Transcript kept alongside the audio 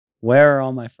Where are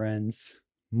all my friends?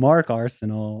 Mark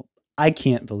Arsenal. I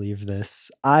can't believe this.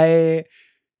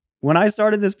 When I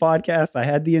started this podcast, I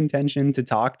had the intention to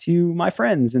talk to my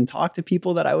friends and talk to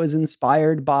people that I was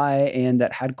inspired by and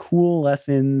that had cool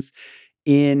lessons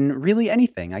in really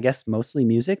anything. I guess mostly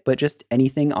music, but just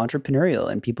anything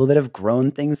entrepreneurial and people that have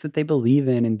grown things that they believe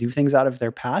in and do things out of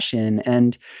their passion.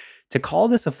 And to call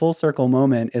this a full circle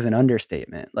moment is an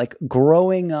understatement. Like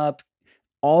growing up,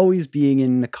 always being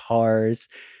in the cars,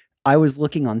 I was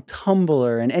looking on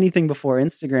Tumblr and anything before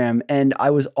Instagram, and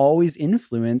I was always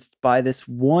influenced by this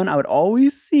one. I would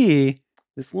always see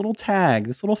this little tag,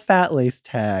 this little Fatlace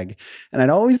tag, and I'd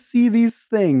always see these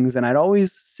things, and I'd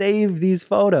always save these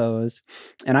photos.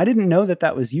 And I didn't know that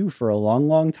that was you for a long,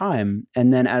 long time.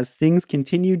 And then as things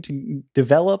continued to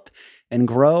develop and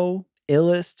grow,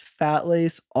 Illest,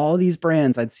 Fatlace, all these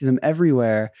brands, I'd see them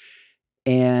everywhere.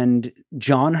 And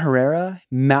John Herrera,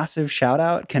 massive shout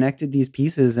out, connected these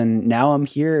pieces. And now I'm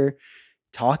here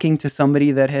talking to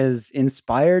somebody that has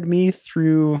inspired me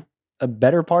through a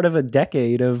better part of a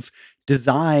decade of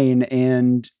design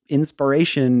and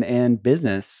inspiration and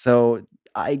business. So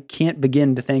I can't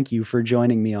begin to thank you for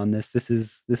joining me on this. This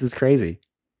is crazy.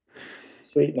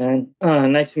 Sweet, man.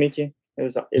 Nice to meet you.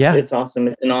 It's awesome.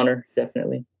 It's an honor,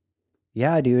 definitely.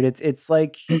 Yeah, dude, it's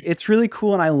like it's really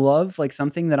cool, and I love like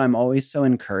something that I'm always so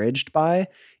encouraged by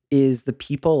is the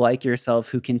people like yourself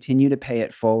who continue to pay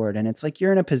it forward. And it's like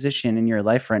you're in a position in your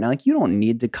life right now, like you don't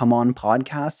need to come on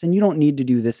podcasts and you don't need to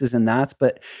do this and that.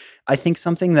 But I think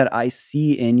something that I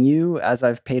see in you as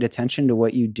I've paid attention to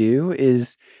what you do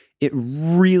is it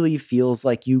really feels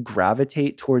like you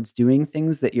gravitate towards doing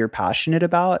things that you're passionate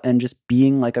about and just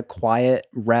being like a quiet,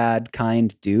 rad,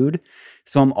 kind dude.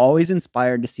 So I'm always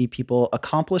inspired to see people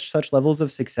accomplish such levels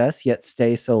of success, yet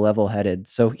stay so level-headed.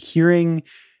 So hearing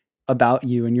about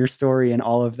you and your story and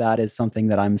all of that is something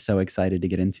that I'm so excited to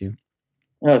get into.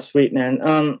 Oh, sweet, man.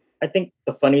 I think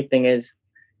the funny thing is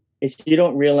you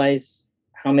don't realize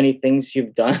how many things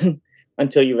you've done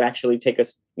until you actually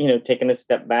taken a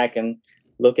step back and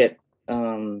look at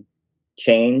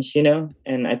change,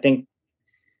 And I think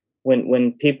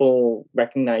when people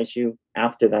recognize you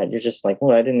after that, you're just like,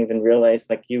 well, I didn't even realize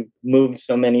like you moved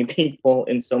so many people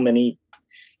in so many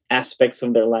aspects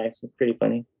of their lives. It's pretty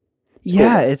funny.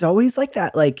 Yeah, cool. It's always like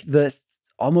that, like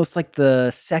almost like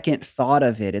the second thought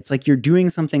of it. It's like you're doing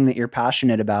something that you're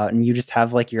passionate about and you just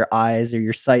have like your eyes or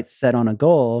your sights set on a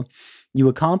goal. You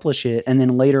accomplish it, and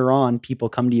then later on, people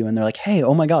come to you and they're like, "Hey,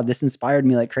 oh my God, this inspired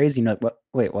me like crazy." And you're like, "What?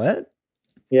 Wait, what?"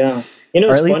 Yeah,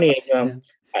 what's funny is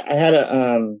I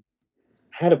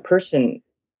had a person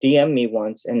DM me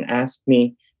once and asked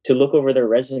me to look over their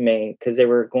resume because they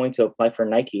were going to apply for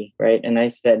Nike, right? And I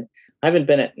said, I haven't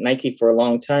been at Nike for a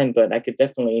long time, but I could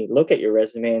definitely look at your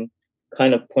resume and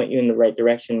kind of point you in the right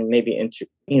direction and maybe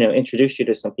introduce you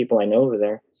to some people I know over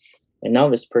there. And now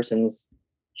this person's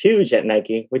huge at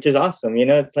Nike, which is awesome.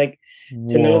 It's like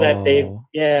to know that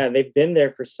they've been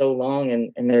there for so long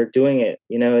and they're doing it.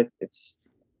 It's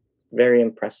very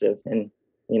impressive and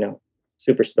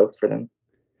super stoked for them.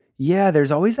 Yeah,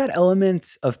 there's always that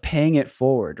element of paying it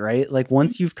forward, right? Like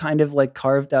once you've kind of like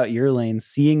carved out your lane,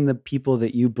 seeing the people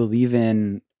that you believe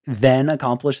in then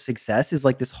accomplish success is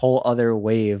like this whole other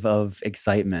wave of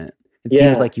excitement. It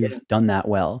seems like you've done that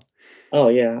well. Oh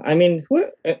yeah. I mean,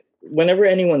 whenever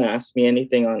anyone asks me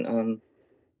anything on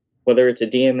whether it's a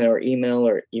DM or email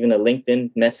or even a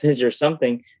LinkedIn message or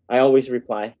something, I always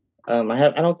reply. I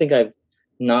don't think I've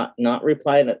not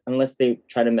replied unless they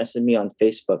try to message me on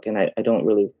Facebook, and I don't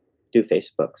really do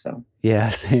Facebook. So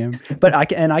yeah, same. But I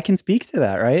can speak to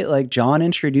that, right? Like John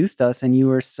introduced us and you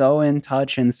were so in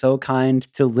touch and so kind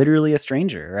to literally a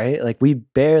stranger, right? Like we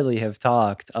barely have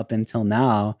talked up until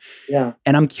now. Yeah.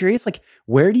 And I'm curious, like,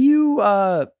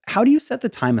 how do you set the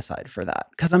time aside for that?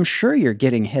 Because I'm sure you're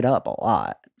getting hit up a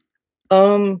lot.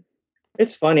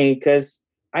 It's funny because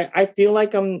I feel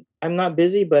like I'm not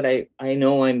busy, but I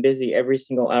know I'm busy every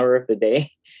single hour of the day.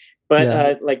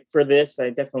 But like for this, I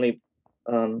definitely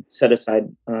set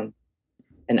aside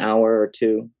an hour or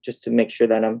two just to make sure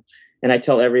that and I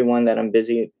tell everyone that I'm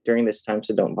busy during this time,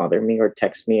 so don't bother me or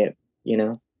text me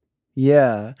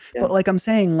Yeah. But like I'm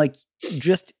saying, like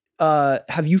just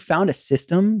have you found a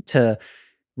system to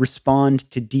respond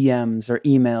to DMs or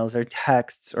emails or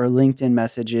texts or LinkedIn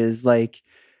messages? Like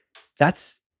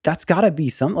that's got to be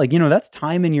something, like, that's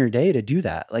time in your day to do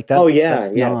that. Like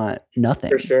that's not nothing.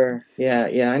 For sure.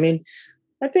 Yeah. I mean,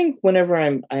 I think whenever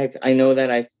I know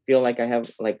that I feel like I have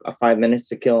like 5 minutes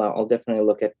to kill, I'll definitely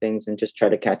look at things and just try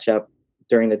to catch up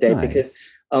during the day. Nice. Because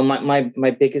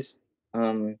my biggest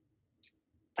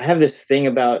I have this thing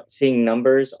about seeing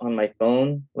numbers on my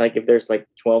phone. Like if there's like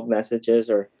 12 messages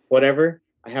or whatever,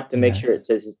 I have to make sure it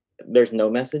says there's no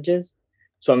messages.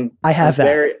 So I'm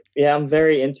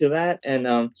very into that.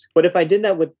 And but if I did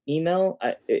that with email,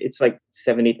 it's like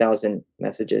 70,000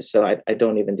 messages. So I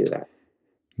don't even do that.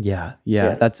 Yeah.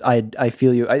 That's I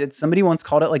feel you. Somebody once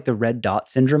called it like the red dot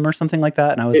syndrome or something like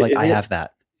that, and I was like, I have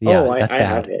that. Yeah, that's bad. I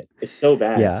have it. It's so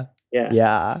bad.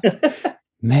 Yeah.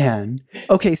 Man.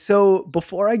 Okay, so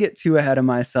before I get too ahead of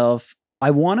myself, I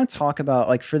want to talk about,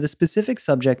 like, for the specific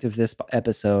subject of this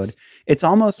episode, it's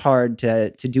almost hard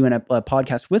to do a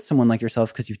podcast with someone like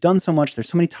yourself because you've done so much. There's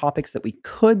so many topics that we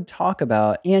could talk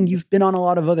about, and you've been on a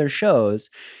lot of other shows.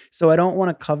 So I don't want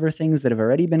to cover things that have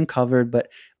already been covered, but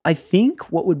I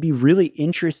think what would be really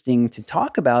interesting to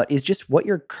talk about is just what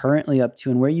you're currently up to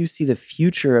and where you see the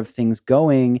future of things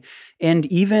going. And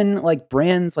even like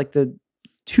brands, like the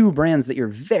two brands that you're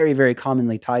very, very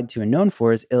commonly tied to and known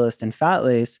for is Illest and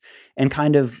Fatlace, and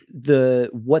kind of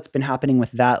what's been happening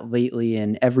with that lately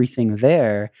and everything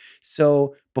there.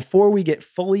 So before we get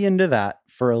fully into that,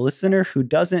 for a listener who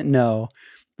doesn't know,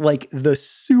 like the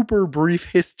super brief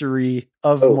history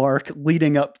of Mark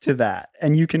leading up to that,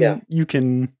 and you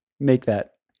can make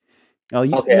that.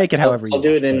 Make it however you want.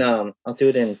 I'll do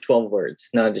it in 12 words.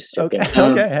 No, just joking.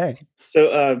 Okay. Hey.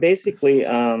 So basically,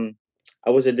 I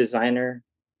was a designer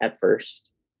at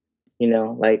first.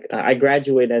 Like I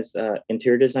graduated as an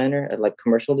interior designer at like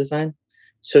commercial design.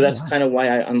 So that's kind of why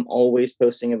I'm always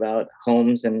posting about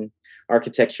homes and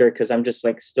architecture, because I'm just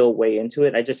like still way into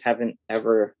it. I just haven't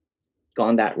ever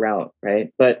gone that route,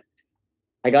 right? But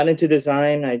I got into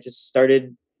design. I just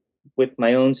started with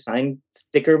my own sign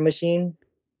sticker machine.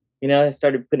 I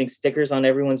started putting stickers on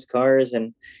everyone's cars,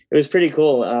 and it was pretty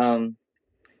cool.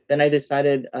 Then I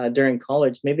decided during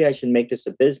college, maybe I should make this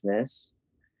a business.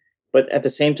 But at the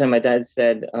same time, my dad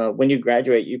said, when you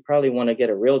graduate, you probably want to get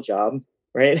a real job,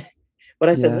 right? But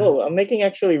I said, whoa, I'm making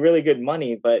actually really good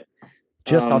money, but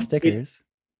just off stickers.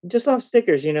 Just off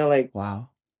stickers, like wow,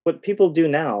 what people do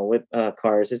now with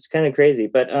cars. It's kind of crazy.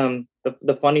 But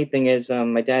the funny thing is,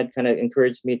 my dad kind of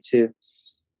encouraged me to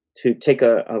take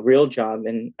a real job,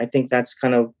 and I think that's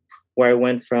kind of where I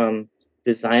went from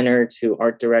designer to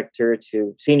art director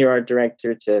to senior art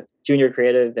director to junior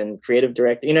creative, then creative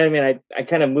director. You know what I mean? I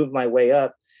kind of moved my way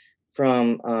up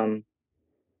from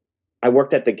I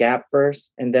worked at the Gap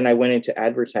first, and then I went into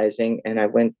advertising, and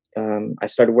I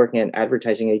started working at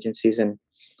advertising agencies. And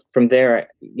from there,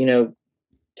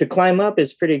 to climb up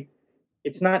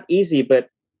it's not easy, but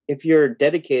if you're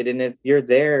dedicated and if you're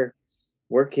there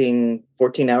working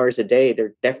 14 hours a day,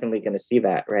 they're definitely going to see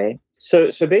that. Right. So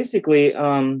basically,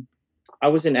 I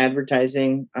was in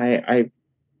advertising. I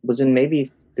was in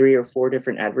maybe 3 or 4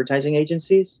 different advertising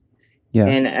agencies. Yeah.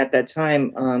 And at that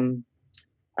time,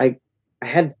 I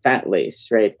had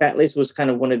Fatlace, right? Fatlace was kind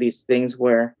of one of these things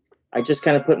where I just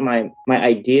kind of put my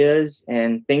ideas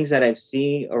and things that I've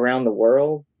seen around the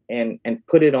world and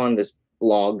put it on this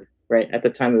blog, right? At the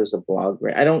time, it was a blog,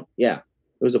 right? It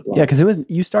was a blog. Yeah, because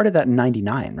you started that in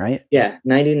 99, right? Yeah,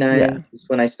 99 is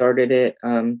when I started it.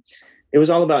 It was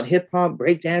all about hip hop,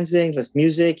 breakdancing, just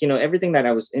music, everything that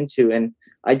I was into. And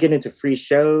I'd get into free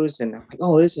shows, and I'm like,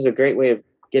 oh, this is a great way of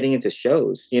getting into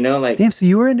shows, like. Damn, so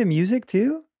you were into music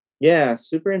too? Yeah,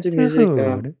 super into music.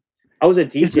 I was a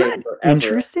DJ. Isn't that forever.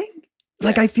 Interesting? Yeah.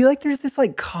 Like, I feel like there's this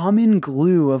like common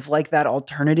glue of like that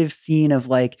alternative scene of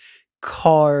like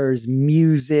cars,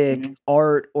 music,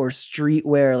 art, or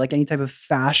streetwear, like any type of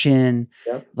fashion,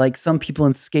 like some people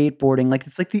in skateboarding, like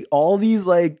it's like all these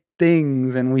like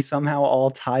things, and we somehow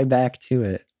all tie back to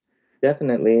it.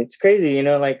 Definitely. It's crazy.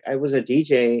 Like I was a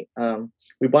DJ.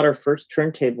 We bought our first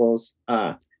turntables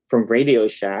from Radio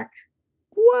Shack.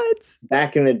 What?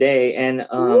 Back in the day. And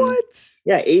what?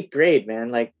 Yeah, 8th grade,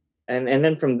 man. Like, and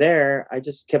then from there, I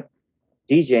just kept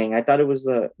DJing. I thought it was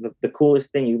the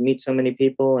coolest thing. You meet so many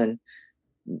people and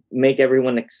make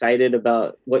everyone excited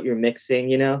about what you're mixing,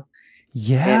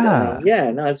 Yeah.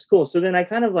 And, no, it's cool. So then I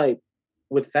kind of like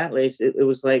with Fatlace, it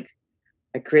was like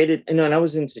I created, and I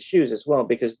was into shoes as well,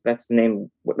 because that's the name.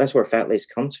 That's where Fatlace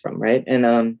comes from, right?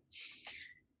 And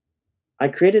I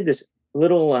created this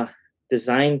little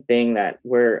design thing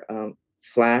where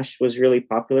Flash was really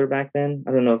popular back then.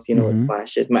 I don't know if you know what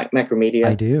Flash is. Macromedia.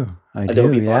 I do.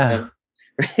 Adobe yeah.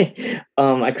 Right?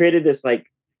 I created this like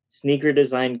sneaker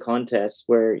design contest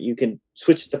where you can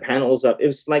switch the panels up. It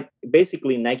was like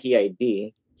basically Nike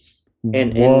ID.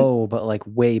 But like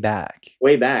way back.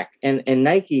 And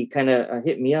Nike kind of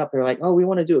hit me up. They're like, oh, we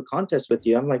want to do a contest with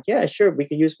you. I'm like, yeah, sure. We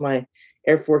could use my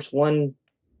Air Force One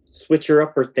switcher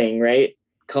upper thing, right?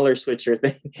 Color switcher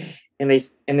thing. And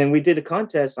then we did a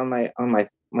contest on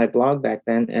my blog back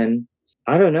then. And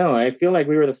I don't know, I feel like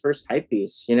we were the first hype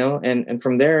piece, and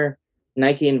from there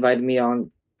Nike invited me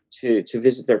on to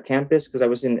visit their campus because I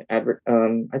was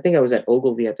I think I was at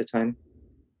Ogilvy at the time.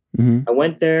 Mm-hmm. I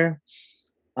went there,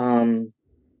 and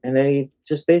they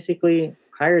just basically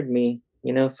hired me,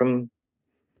 from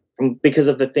because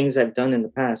of the things I've done in the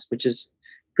past, which is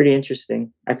pretty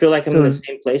interesting. I feel like I'm in the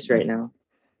same place right now.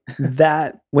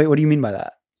 Wait, what do you mean by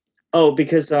that? Oh,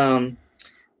 because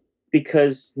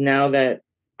now that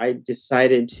I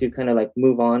decided to kind of like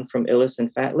move on from Illest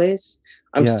and Fatlace,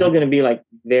 I'm still going to be like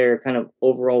their kind of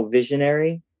overall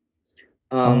visionary.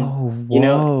 Oh,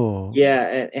 whoa.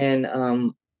 Yeah,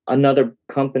 and another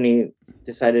company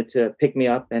decided to pick me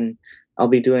up, and I'll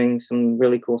be doing some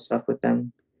really cool stuff with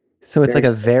them. So it's like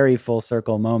a very full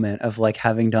circle moment of like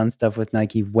having done stuff with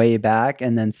Nike way back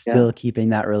and then still keeping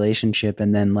that relationship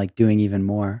and then like doing even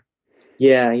more.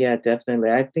 Yeah,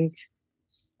 definitely.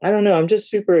 I don't know. I'm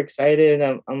just super excited.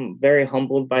 I'm very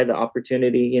humbled by the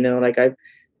opportunity. Like I've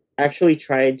actually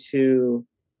tried to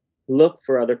look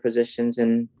for other positions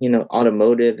in,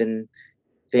 automotive and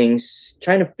things,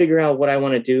 trying to figure out what I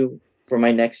want to do for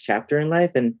my next chapter in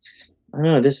life. And I don't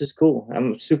know, this is cool.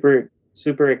 I'm super,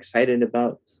 super excited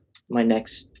about my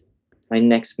next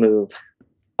move.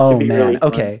 Oh man. Really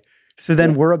okay. So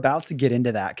then we're about to get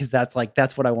into that because that's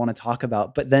what I want to talk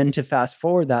about. But then to fast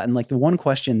forward that, and like the one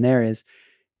question there is,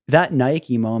 that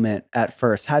Nike moment at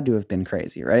first had to have been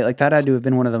crazy, right? Like that had to have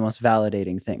been one of the most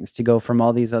validating things to go from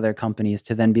all these other companies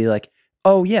to then be like,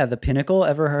 oh yeah, the pinnacle,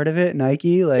 ever heard of it?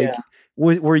 Nike? Like,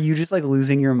 were you just like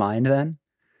losing your mind then?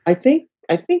 I think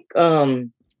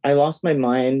I lost my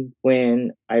mind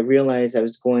when I realized I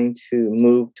was going to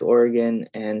move to Oregon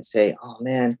and say, oh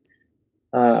man,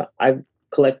 I've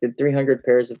collected 300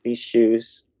 pairs of these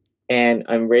shoes and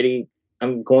I'm ready.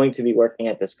 I'm going to be working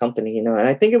at this company, and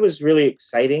I think it was really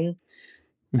exciting.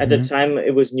 At the time,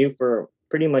 it was new for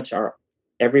pretty much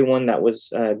everyone that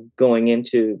was going in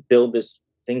to build this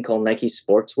thing called Nike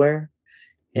Sportswear.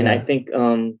 And I think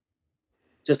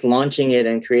just launching it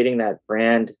and creating that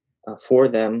brand for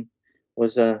them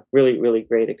was a really, really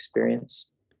great experience.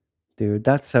 Dude,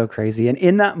 that's so crazy. And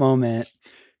in that moment,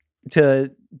 to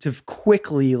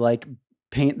quickly like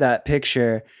paint that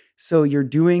picture, so you're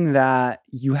doing that.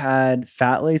 You had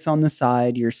Fatlace on the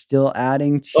side. You're still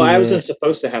adding to. Oh, I wasn't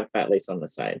supposed to have Fatlace on the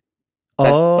side.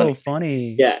 That's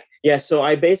funny. Yeah. So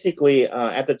I basically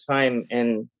at the time,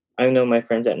 and I know my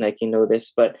friends at Nike know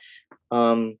this, but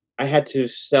I had to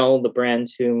sell the brand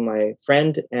to my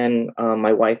friend and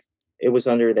my wife. It was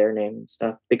under their name and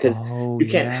stuff because you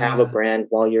can't have a brand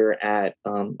while you're at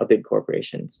a big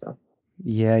corporation and stuff.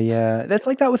 Yeah. That's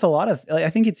like that with a lot of, I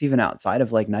think it's even outside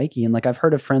of like Nike. And like, I've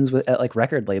heard of friends at like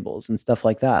record labels and stuff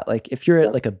like that. Like if you're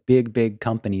at like a big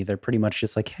company, they're pretty much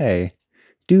just like, hey,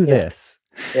 do this.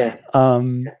 Yeah.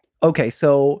 Okay.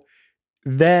 So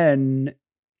then,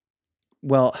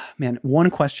 well, man,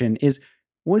 one question is,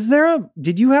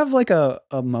 did you have like a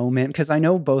moment? Cause I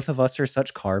know both of us are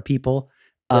such car people.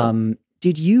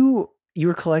 You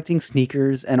were collecting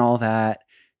sneakers and all that.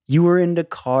 You were into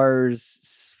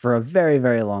cars for a very,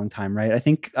 very long time, right? I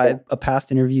think a past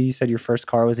interview, you said your first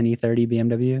car was an E30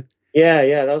 BMW.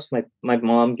 Yeah. That was my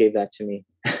mom gave that to me.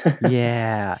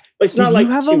 Yeah. But it's not like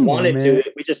she wanted to.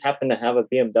 We just happened to have a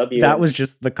BMW. That was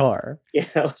just the car.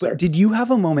 Yeah. But did you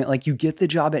have a moment, like you get the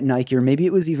job at Nike, or maybe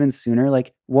it was even sooner?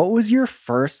 Like, what was your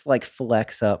first like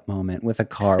flex up moment with a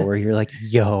car where you're like,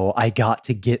 yo, I got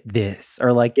to get this?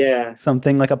 Or like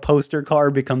something like a poster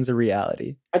car becomes a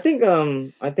reality? I think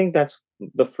that's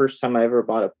the first time I ever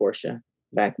bought a Porsche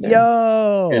back then.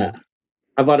 Yo. Yeah.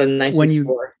 I bought a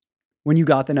 964. When you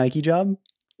got the Nike job?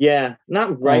 Yeah,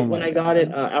 not right when I got it.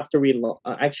 After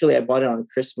actually, I bought it on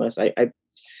Christmas. I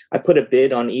put a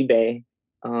bid on eBay,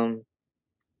 and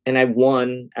I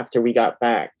won after we got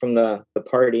back from the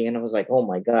party. And I was like, oh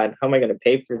my God, how am I going to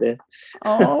pay for this?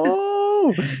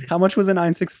 Oh, how much was a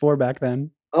 964 back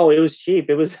then? Oh, it was cheap.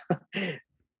 It was.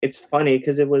 It's funny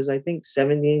because it was, I think,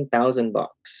 $17,000.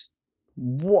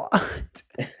 What?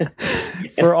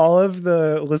 For all of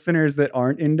the listeners that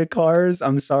aren't into cars,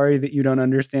 I'm sorry that you don't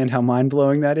understand how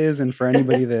mind-blowing that is. And for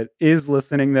anybody that is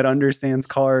listening that understands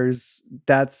cars,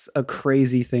 that's a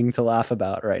crazy thing to laugh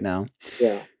about right now.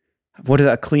 Yeah. What is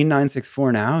a clean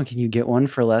 964 now? Can you get one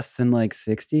for less than like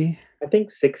 60? I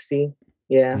think 60.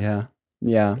 Yeah.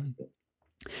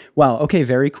 Wow. Okay.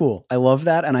 Very cool. I love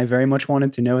that. And I very much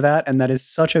wanted to know that. And that is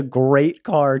such a great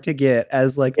car to get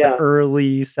as like the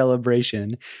early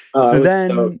celebration. So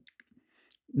then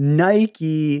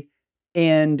Nike,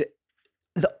 and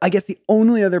I guess the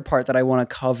only other part that I want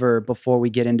to cover before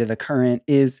we get into the current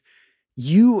is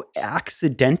you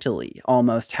accidentally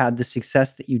almost had the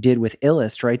success that you did with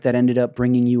Illest, right? That ended up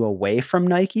bringing you away from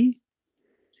Nike.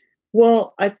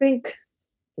 Well, I think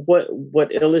what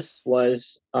Illest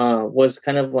was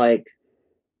kind of like,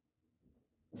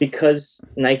 because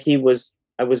Nike was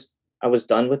I was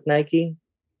done with Nike,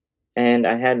 and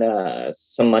I had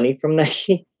some money from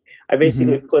Nike. I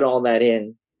basically Mm-hmm. put all that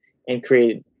in and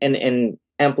created and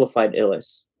amplified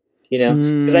Illest. You know,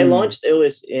 because I Mm. launched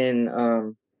Illest in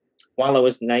while I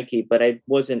was Nike, but I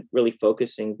wasn't really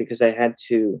focusing because I had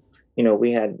to. You know,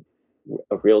 we had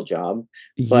a real job,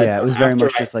 but Yeah, it was very after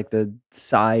much just like the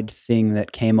side thing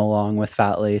that came along with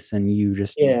Fatlace, and you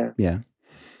just yeah.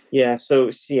 yeah.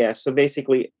 So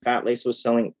basically, Fatlace was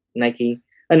selling Nike.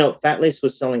 I know Fatlace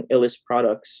was selling Illest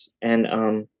products, and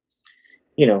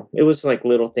you know, it was like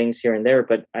little things here and there,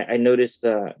 but I noticed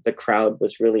the crowd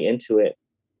was really into it,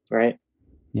 right?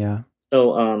 Yeah.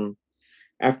 So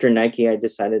after Nike, I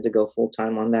decided to go full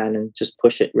time on that and just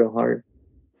push it real hard.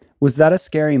 Was that a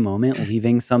scary moment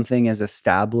leaving something as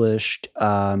established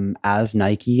as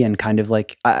Nike and kind of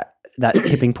like that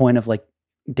tipping point of like,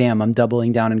 damn, I'm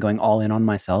doubling down and going all in on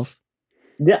myself?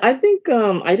 Yeah, I think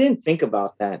I didn't think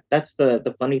about that. That's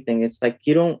the funny thing. It's like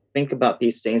you don't think about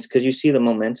these things because you see the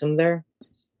momentum there.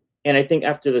 And I think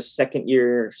after the second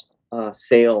year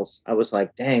sales, I was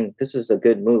like, dang, this is a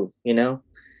good move, you know?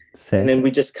 And then Sick. we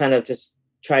just kind of just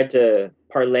tried to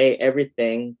parlay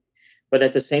everything. But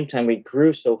at the same time, we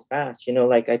grew so fast, you know,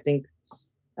 like I think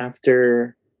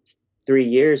after 3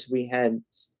 years, we had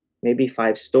maybe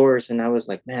 5 stores. And I was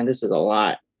like, man, this is a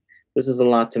lot. This is a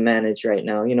lot to manage right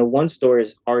now. You know, one store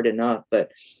is hard enough,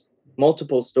 but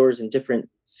multiple stores in different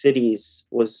cities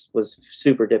was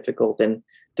super difficult. And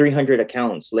 300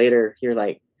 accounts later, you're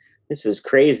like, this is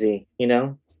crazy, you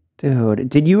know? Dude,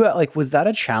 did you like, was that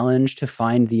a challenge to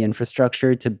find the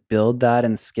infrastructure to build that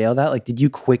and scale that? Like, did you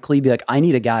quickly be like, I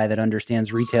need a guy that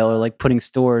understands retail or like putting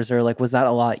stores, or like, was that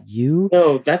a lot you?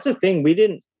 No, that's the thing. We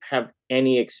didn't have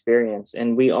any experience,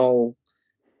 and we all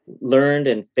learned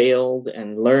and failed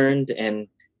and learned and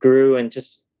grew. And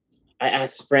just I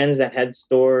asked friends that had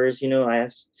stores, you know, I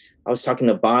was talking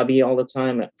to Bobby all the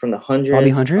time from the Bobby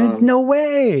hundreds. Hundreds? No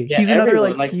way. Yeah, He's another everyone.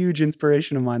 like Like, huge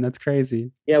inspiration of mine. That's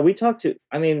crazy. yeah, we talked to,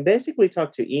 I mean, basically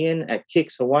talked to Ian at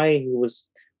Kicks Hawaii, who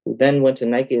then went to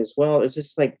Nike as well. It's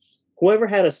just like whoever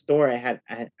had a store, I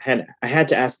had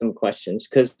to ask them questions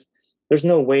because there's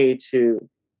no way to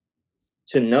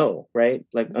know, right?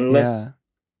 Like unless Yeah.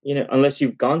 you know, unless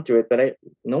you've gone through it. But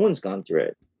no one's gone through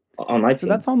it on my So team.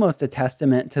 that's almost a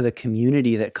testament to the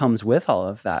community that comes with all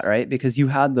of that, right? Because you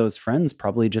had those friends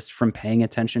probably just from paying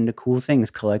attention to cool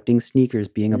things, collecting sneakers,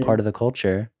 being a Mhm. part of the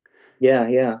culture. Yeah,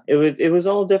 yeah. It was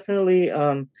all definitely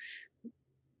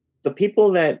the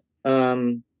people that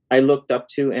I looked up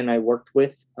to and I worked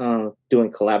with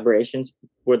doing collaborations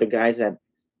were the guys that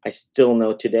I still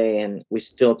know today, and we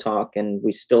still talk and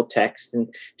we still text,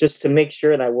 and just to make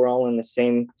sure that we're all in the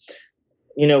same,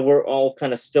 you know, we're all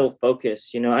kind of still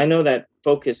focused. You know, I know that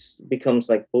focus becomes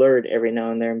like blurred every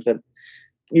now and then, but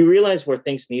you realize where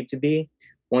things need to be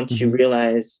once you Mhm.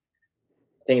 realize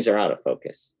things are out of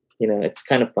focus. You know, it's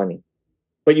kind of funny,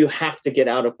 but you have to get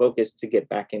out of focus to get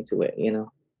back into it, you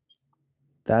know?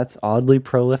 That's oddly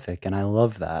prolific, and I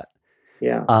love that.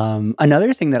 Yeah.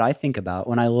 Another thing that I think about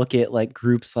when I look at like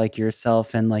groups like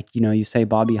yourself and like, you know, you say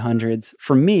Bobby Hundreds,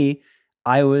 for me,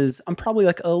 I'm probably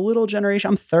like a little generation.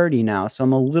 I'm 30 now, so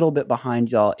I'm a little bit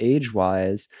behind y'all age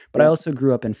wise, but I Yeah. also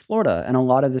grew up in Florida and a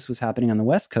lot of this was happening on the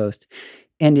West Coast.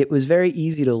 And it was very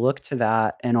easy to look to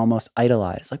that and almost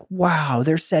idolize, like, wow,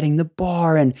 they're setting the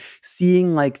bar and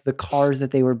seeing like the cars that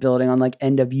they were building on like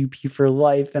NWP for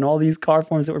life and all these car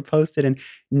forms that were posted. And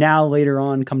now later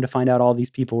on, come to find out all these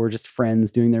people were just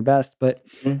friends doing their best. But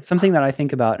Mhm. something that I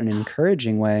think about in an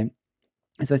encouraging way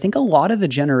is I think a lot of the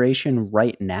generation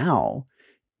right now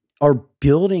are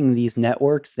building these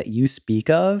networks that you speak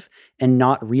of and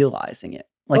not realizing it.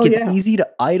 Like Oh it's yeah. easy to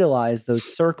idolize those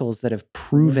circles that have Mhm.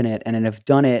 proven it and have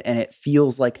done it. And it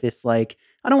feels like this, like,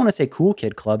 I don't want to say cool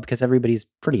kid club because everybody's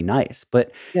pretty nice,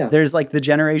 but Yeah. there's like the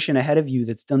generation ahead of you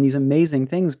that's done these amazing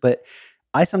things. But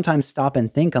I sometimes stop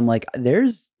and think, I'm like,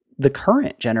 there's the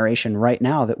current generation right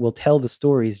now that will tell the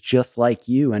stories just like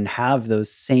you and have those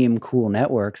same cool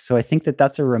networks. So I think that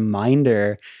that's a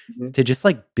reminder Mhm. to just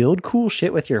like build cool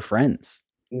shit with your friends.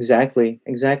 Exactly.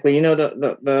 Exactly. You know,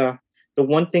 the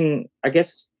one thing, I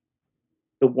guess,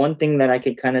 the one thing that I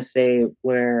could kind of say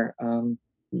where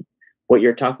what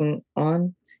you're talking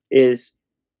on is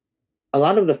a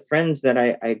lot of the friends that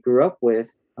I grew up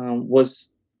with was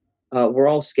we're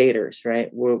all skaters,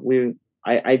 right?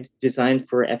 I designed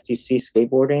for FTC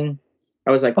skateboarding.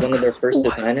 I was like Of one of their course. first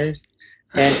What? designers,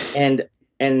 and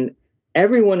and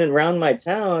everyone around my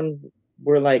town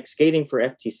were like skating for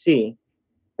FTC,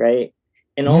 right?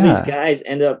 And all these Yeah. guys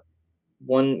end up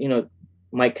one,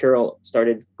 Mike Carroll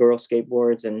started Girl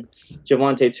Skateboards, and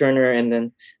Javante Turner, and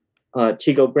then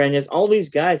Chico Breñas. All these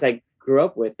guys I grew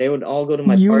up with. They would all go to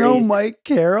my parties. Mike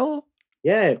Carroll?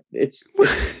 Yeah, it's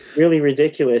really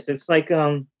ridiculous. It's like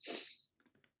like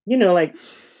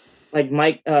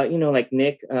Mike, like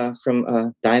Nick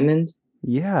from Diamond.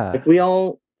 Yeah. Like we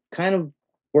all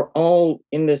we're all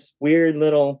in this weird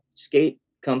little skate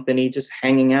company, just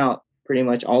hanging out pretty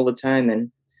much all the time, and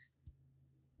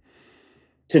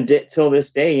till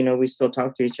this day, we still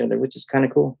talk to each other, which is kind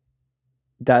of cool.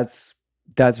 That's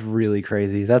really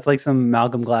crazy. That's like some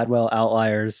Malcolm Gladwell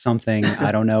Outliers, something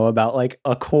I don't know about, like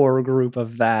a core group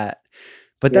of that.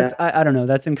 But that's, I don't know,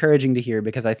 that's encouraging to hear,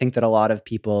 because I think that a lot of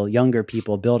people, younger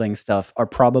people building stuff, are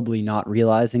probably not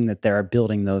realizing that they're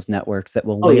building those networks that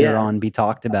will later on be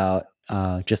talked about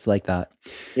just like that.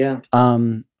 Yeah.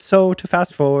 So to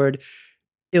fast forward,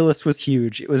 Illest was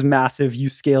huge. It was massive. You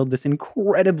scaled this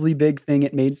incredibly big thing.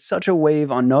 It made such a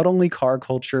wave on not only car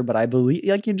culture, but I believe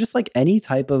like just like any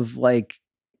type of like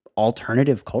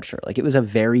alternative culture. Like it was a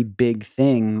very big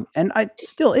thing, and I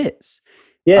still is.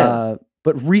 Yeah.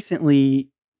 But recently,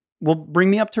 well, bring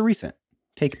me up to recent.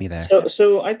 Take me there.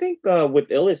 So I think with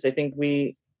Illest, I think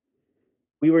we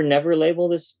were never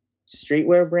labeled as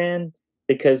streetwear brand,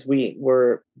 because we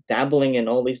were dabbling in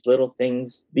all these little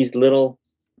things, these little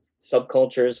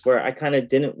subcultures where I kind of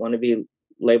didn't want to be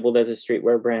labeled as a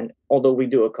streetwear brand, although we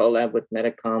do a collab with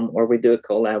Metacom, or we do a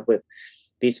collab with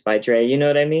Beats by Dre. You know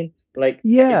what I mean? Like,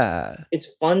 yeah, it's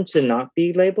fun to not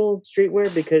be labeled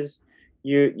streetwear, because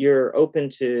you're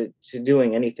open to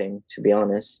doing anything, to be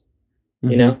honest.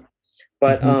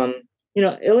 But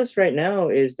Illest right now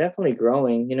is definitely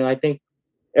growing. I think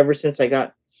ever since I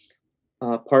got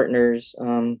partners,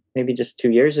 maybe just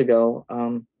 2 years ago,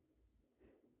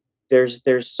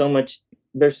 there's so much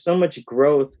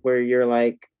growth where you're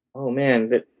like, oh man,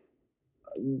 that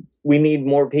we need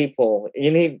more people.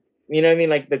 You know what I mean?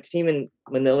 Like the team in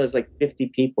Manila is like 50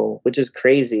 people, which is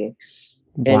crazy.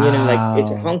 And like it's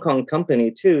a Hong Kong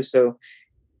company too, so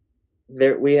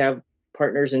there we have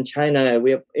partners in China.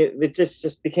 We have it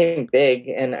just became big,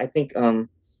 and I think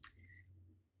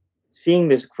seeing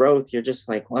this growth, you're just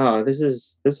like, wow, this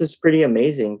is pretty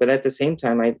amazing. But at the same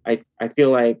time, I feel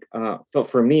like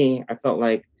for me, I felt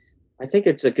like I think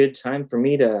it's a good time for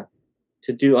me to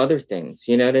do other things.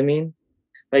 You know what I mean?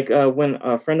 Like when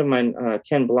a friend of mine,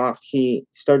 Ken Block, he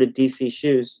started DC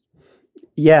Shoes.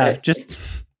 Yeah, just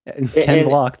Ken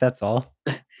Block. That's all.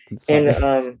 And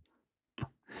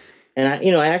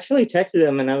I actually texted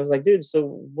him, and I was like, dude,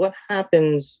 so what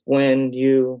happens when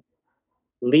you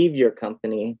leave your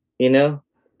company?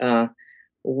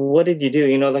 What did you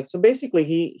do? Like, so basically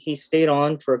he stayed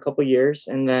on for a couple years,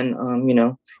 and then,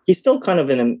 he's still kind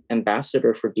of an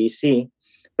ambassador for DC,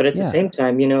 but at the same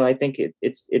time, I think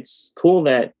it's cool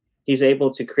that he's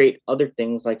able to create other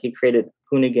things. Like he created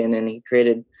Hoonigan, and he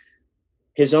created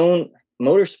his own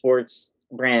motorsports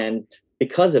brand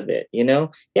because of it.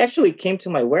 He actually came to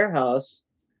my warehouse,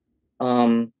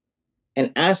 and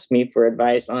asked me for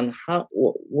advice on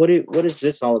what is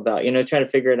this all about, trying to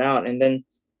figure it out. And then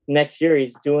next year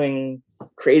he's doing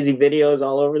crazy videos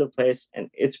all over the place, and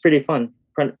it's pretty fun.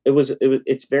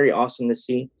 It's very awesome to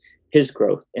see his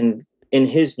growth in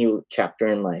his new chapter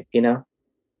in life,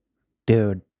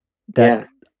 Dude, I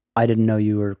didn't know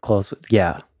you were close with.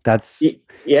 That's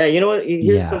you know what,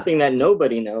 here's something that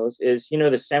nobody knows is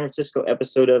the San Francisco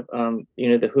episode of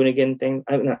the Hoonigan thing.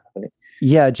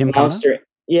 Jim Monster.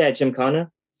 Gymkhana.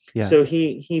 Yeah. So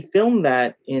he filmed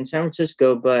that in San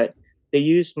Francisco, but they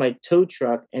used my tow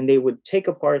truck, and they would take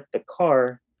apart the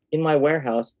car in my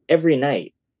warehouse every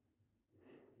night.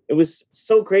 It was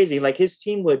so crazy. Like his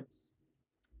team would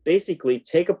basically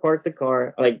take apart the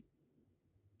car, like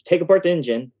take apart the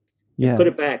engine, and put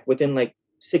it back within like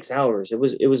 6 hours. It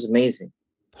was amazing.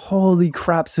 Holy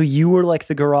crap. So you were like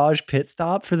the garage pit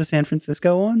stop for the San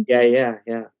Francisco one? Yeah,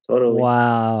 totally.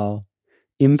 Wow.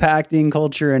 Impacting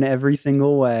culture in every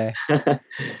single way.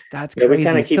 That's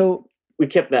crazy. We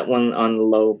kept that one on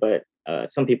low, but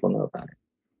some people know about it.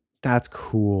 That's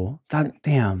cool.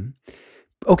 Damn.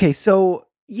 Okay, so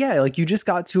like you just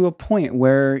got to a point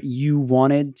where you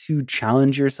wanted to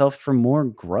challenge yourself for more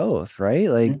growth, right?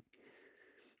 Like,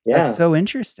 that's so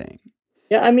interesting.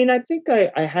 Yeah, I mean, I think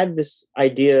I had this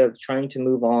idea of trying to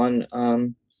move on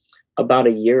about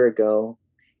a year ago.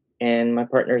 And my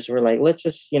partners were like, let's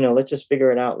just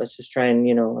figure it out. Let's just try and,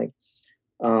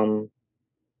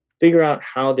 figure out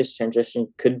how this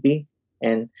transition could be.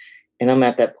 And I'm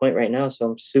at that point right now. So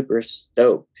I'm super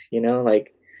stoked,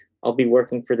 like I'll be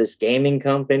working for this gaming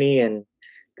company, and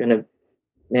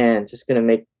just gonna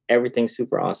make everything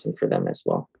super awesome for them as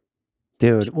well.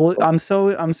 Dude, well, I'm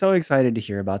so excited to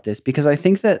hear about this because I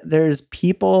think that there's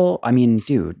people, I mean,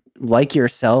 dude, like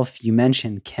yourself, you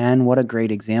mentioned Ken, what a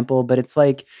great example, but it's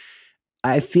like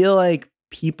I feel like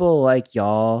people like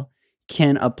y'all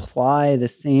can apply the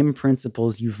same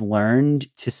principles you've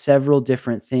learned to several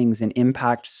different things and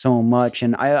impact so much.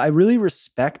 And I really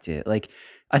respect it. Like,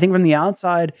 I think from the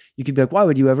outside, you could be like, why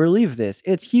would you ever leave this?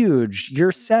 It's huge.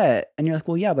 You're set. And you're like,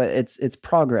 well, yeah, but it's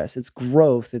progress, it's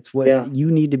growth, it's what Yeah. you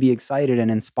need to be excited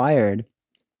and inspired.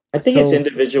 I think it's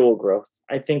individual growth.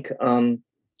 I think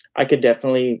I could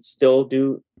definitely still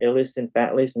do Illest and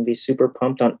Fatlace and be super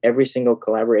pumped on every single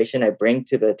collaboration I bring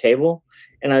to the table.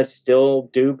 And I still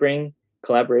do bring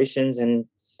collaborations and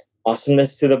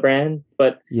awesomeness to the brand.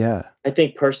 But yeah, I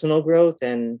think personal growth,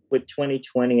 and with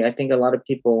 2020, I think a lot of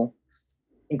people,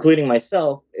 including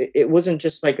myself, it wasn't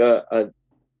just like a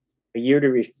year to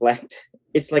reflect.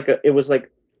 It was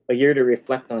like a year to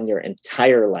reflect on your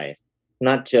entire life,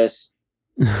 not just,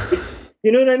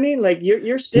 you know what I mean? Like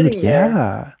you're sitting dude, there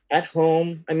yeah. at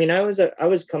home. I mean, I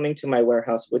was coming to my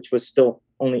warehouse, which was still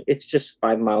it's just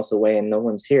 5 miles away and no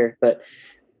one's here, but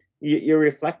you're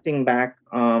reflecting back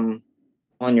on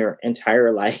your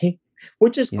entire life,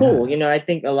 which is cool. Yeah. You know, I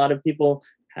think a lot of people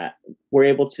were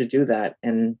able to do that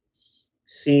and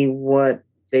see what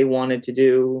they wanted to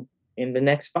do in the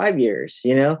next 5 years,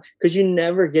 you know, because you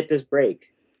never get this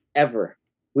break ever.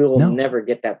 We will No. never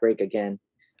get that break again.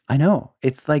 I know.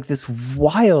 It's like this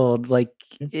wild, like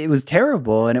it was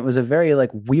terrible and it was a very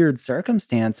like weird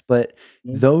circumstance, but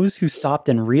those who stopped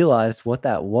and realized what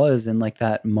that was and like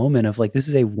that moment of like, this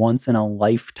is a once in a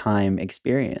lifetime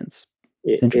experience.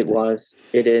 It's interesting.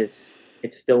 It is.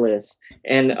 It still is.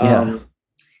 And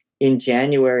in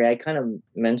January, I kind of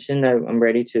mentioned I'm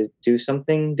ready to do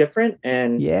something different,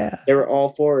 and they were all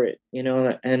for it, you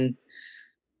know. And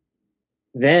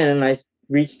then I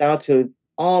reached out to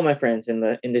all my friends in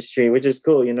the industry, which is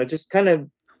cool, you know, just kind of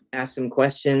ask them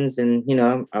questions. And, you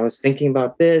know, I was thinking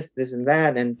about this and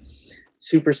that, and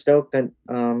super stoked at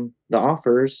the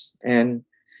offers. And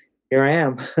here I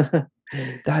am.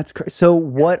 That's crazy. So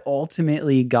what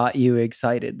ultimately got you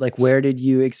excited? Like, where did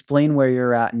you explain where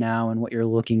you're at now and what you're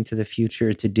looking to the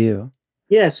future to do?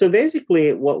 Yeah. So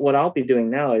basically what I'll be doing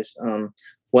now is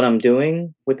what I'm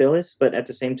doing with Illest, but at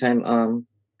the same time,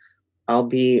 I'll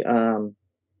be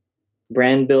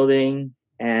brand building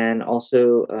and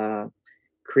also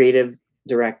creative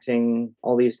directing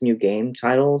all these new game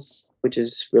titles, which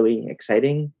is really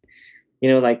exciting.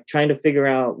 You know, like trying to figure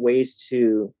out ways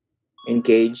to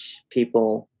engage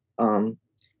people and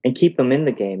keep them in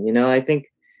the game. You know, I think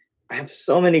I have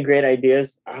so many great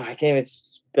ideas. Oh, I can't even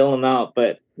spill them out,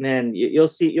 but man, you'll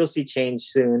see change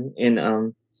soon in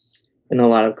a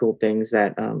lot of cool things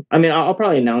that I mean, I'll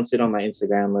probably announce it on my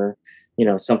Instagram or, you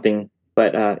know, something,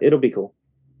 but it'll be cool.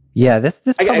 Yeah, this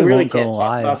probably I really won't go can't talk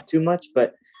live about too much,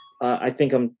 but I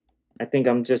think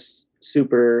I'm just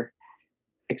super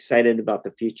excited about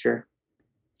the future.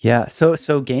 Yeah.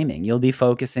 So gaming, you'll be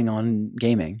focusing on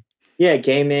gaming. Yeah,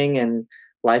 gaming and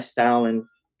lifestyle and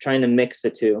trying to mix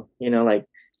the two, you know, like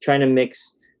trying to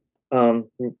mix you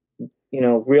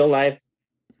know, real life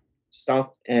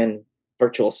stuff and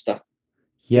virtual stuff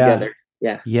together.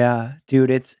 Yeah. Yeah,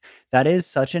 dude, that is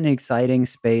such an exciting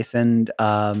space. And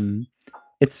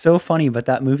it's so funny, but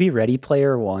that movie Ready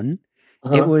Player One,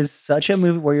 it was such a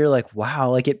movie where you're like, wow,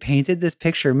 like it painted this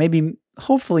picture, maybe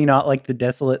hopefully not like the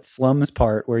desolate slums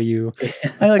part where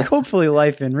I like hopefully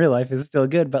life in real life is still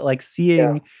good, but like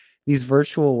seeing these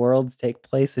virtual worlds take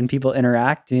place and people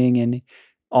interacting and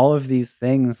all of these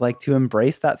things, like to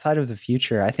embrace that side of the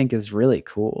future, I think is really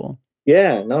cool.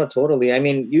 Yeah, no, totally. I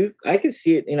mean, I can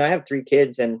see it. You know, I have 3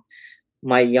 kids, and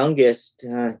my youngest,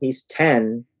 he's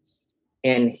 10,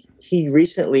 and he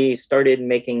recently started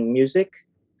making music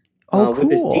Oh, with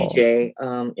this cool. DJ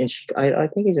I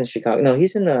think he's in Chicago. No,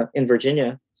 he's in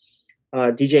Virginia.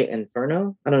 DJ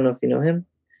Inferno. I don't know if you know him,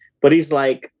 but he's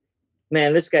like,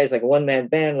 man, this guy's like a one-man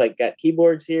band. Like, got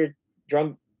keyboards here,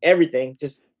 drum, everything,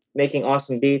 just making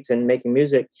awesome beats and making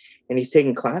music. And he's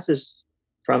taking classes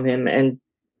from him. And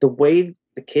the way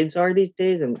the kids are these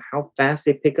days and how fast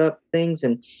they pick up things,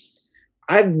 and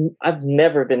I've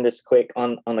never been this quick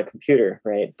on the computer,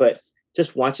 right? But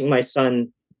just watching my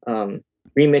son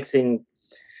remixing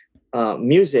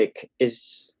music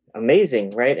is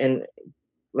amazing, right? And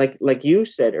like you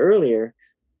said earlier,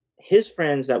 his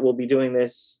friends that will be doing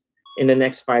this in the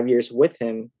next 5 years with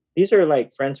him, these are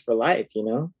like friends for life, you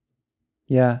know?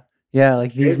 Yeah. Yeah,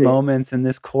 like these moments and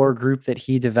this core group that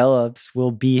he develops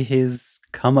will be his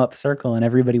come up circle and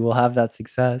everybody will have that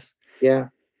success. Yeah.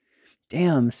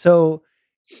 Damn. So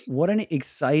What an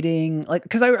exciting, like,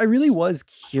 because I really was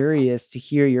curious to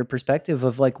hear your perspective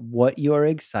of like what you're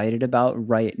excited about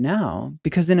right now.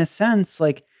 Because in a sense,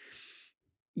 like,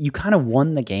 you kind of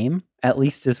won the game, at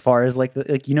least as far as like,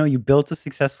 you built a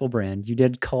successful brand. You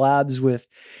did collabs with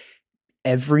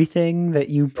everything that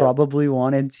you probably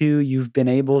wanted to. You've been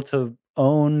able to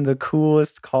own the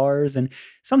coolest cars. And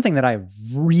something that I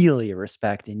really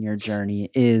respect in your journey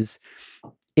is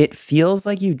it feels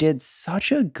like you did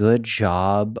such a good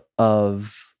job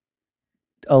of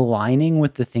aligning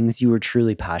with the things you were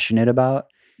truly passionate about.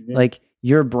 Mm-hmm. Like,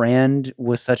 your brand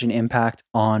was such an impact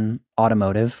on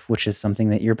automotive, which is something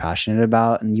that you're passionate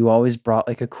about. And you always brought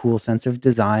like a cool sense of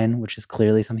design, which is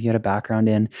clearly something you had a background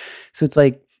in. So it's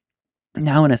like,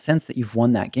 now in a sense that you've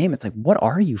won that game, it's like, what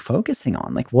are you focusing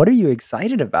on? Like, what are you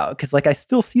excited about? Because like, I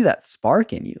still see that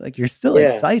spark in you. Like, you're still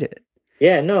excited.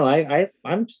 Yeah, no,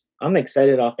 I'm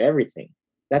excited off everything.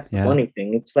 That's the funny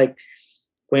thing. It's like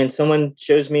when someone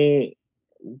shows me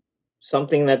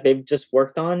something that they've just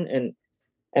worked on, and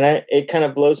it kind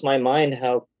of blows my mind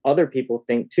how other people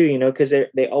think too, because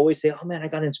they always say, "Oh man, I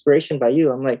got inspiration by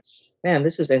you." I'm like, man,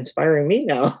 this is inspiring me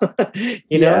now.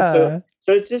 So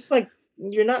it's just like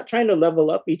you're not trying to level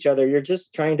up each other, you're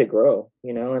just trying to grow,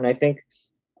 and I think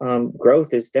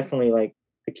growth is definitely like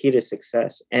the key to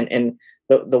success. And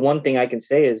the one thing I can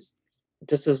say is,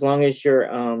 just as long as you're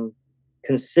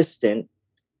consistent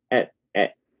at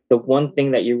the one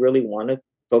thing that you really want to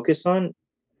focus on,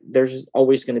 there's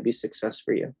always going to be success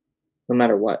for you, no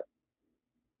matter what.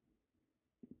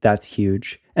 That's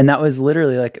huge. And that was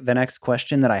literally like the next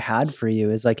question that I had for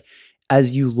you is like,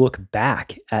 as you look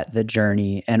back at the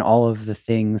journey and all of the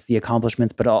things, the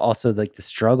accomplishments, but also like the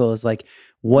struggles, like,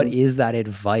 what is that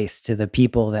advice to the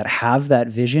people that have that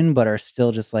vision, but are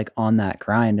still just like on that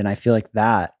grind? And I feel like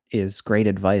that is great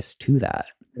advice to that.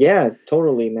 Yeah,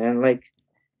 totally, man. Like,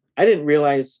 I didn't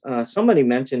realize, somebody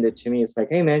mentioned it to me. It's like,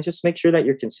 hey man, just make sure that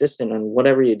you're consistent on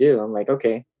whatever you do. I'm like,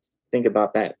 okay, think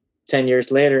about that. 10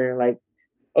 years later, like,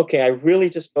 okay, I really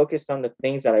just focused on the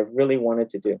things that I really wanted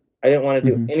to do. I didn't want to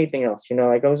do anything else.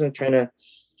 Like, I wasn't trying to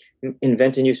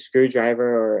invent a new screwdriver,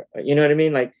 or, you know what I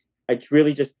mean? Like, I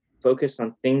really just focused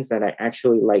on things that I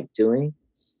actually like doing.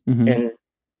 And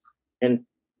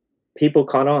people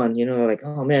caught on, like,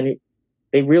 oh man,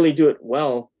 they really do it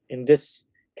well in this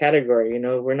category.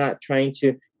 We're not trying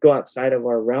to go outside of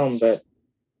our realm, but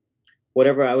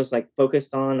whatever I was like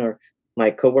focused on, or my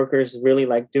coworkers really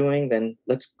like doing, then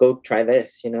let's go try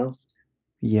this.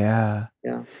 Yeah.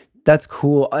 Yeah. That's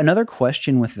cool. Another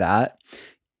question with that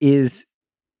is,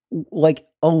 like,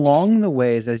 along the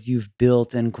ways as you've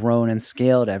built and grown and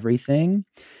scaled everything,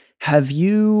 have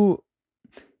you,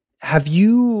 how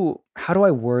do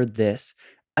I word this?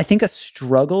 I think a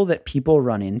struggle that people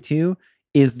run into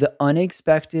is the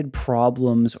unexpected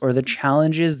problems or the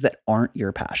challenges that aren't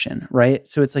your passion, right?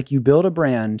 So it's like you build a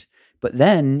brand, but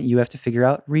then you have to figure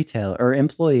out retail or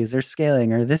employees or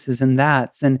scaling or this is and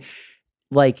that's. And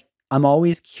like, I'm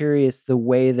always curious the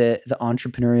way that the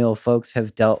entrepreneurial folks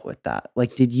have dealt with that.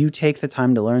 Like, did you take the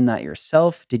time to learn that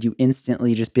yourself? Did you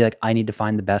instantly just be like, I need to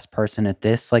find the best person at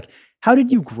this? Like, how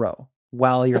did you grow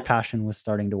while your passion was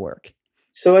starting to work?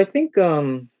 So I think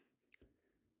you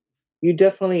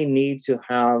definitely need to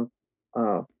have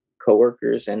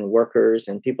coworkers and workers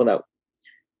and people that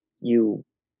you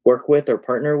work with or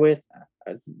partner with,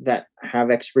 that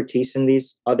have expertise in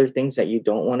these other things that you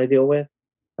don't want to deal with,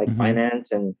 like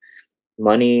finance and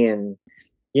money, and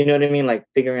you know what I mean, like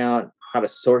figuring out how to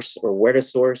source or where to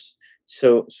source.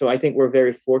 So I think we're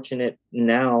very fortunate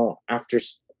now, after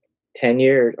 10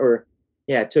 years, or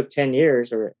yeah, it took 10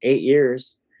 years or 8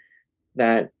 years,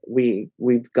 that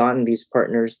we've gotten these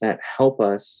partners that help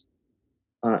us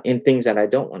in things that I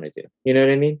don't want to do. You know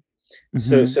what I mean?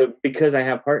 So because I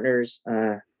have partners,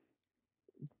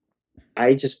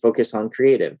 I just focus on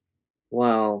creative.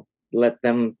 Well, let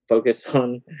them focus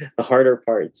on the harder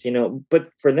parts, But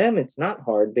for them, it's not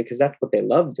hard because that's what they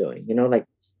love doing. Like,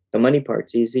 the money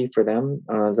part's easy for them.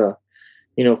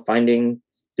 Finding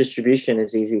distribution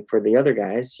is easy for the other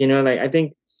guys. Like, I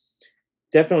think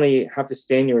definitely have to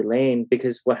stay in your lane,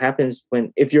 because what happens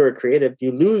if you're a creative,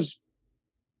 you lose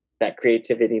that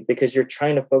creativity because you're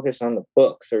trying to focus on the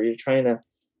books, or you're trying to,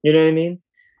 you know what I mean?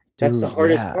 That's the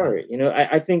hardest part.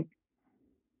 I think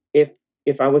if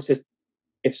if I was just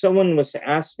if someone was to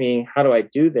ask me, how do I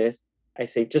do this? I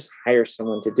say, just hire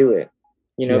someone to do it,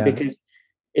 because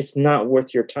it's not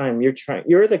worth your time.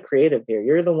 You're the creative here.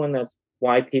 You're the one that's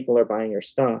why people are buying your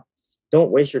stuff.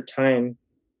 Don't waste your time,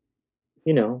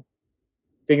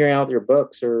 figuring out your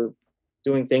books or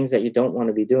doing things that you don't want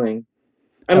to be doing.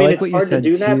 I mean, like it's what you hard to said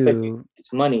do that, but too.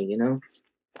 it's money,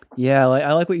 Yeah, like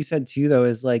I like what you said too, though,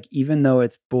 is like even though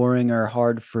it's boring or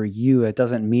hard for you, it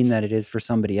doesn't mean that it is for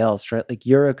somebody else, right? Like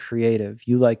you're a creative,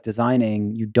 you like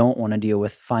designing, you don't want to deal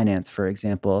with finance, for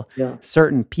example. Yeah.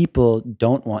 Certain people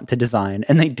don't want to design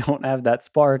and they don't have that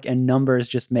spark, and numbers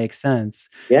just make sense.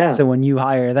 Yeah. So when you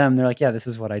hire them, they're like, yeah, this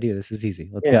is what I do. This is easy.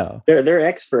 Let's Yeah. go. They're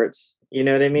experts. You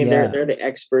know what I mean? Yeah. They're the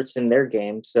experts in their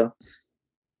game. So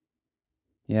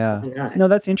Yeah. why not? No,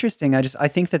 that's interesting. I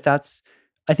think that that's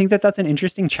an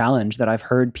interesting challenge that I've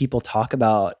heard people talk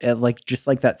about, like just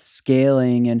like that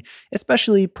scaling, and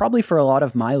especially probably for a lot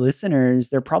of my listeners,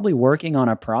 they're probably working on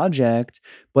a project,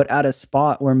 but at a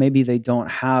spot where maybe they don't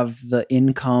have the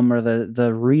income or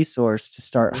the resource to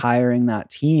start hiring that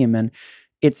team. And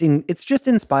it's just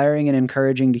inspiring and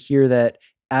encouraging to hear that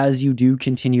as you do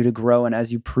continue to grow and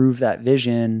as you prove that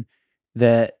vision,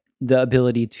 that the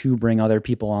ability to bring other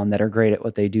people on that are great at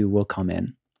what they do will come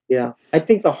in. Yeah. I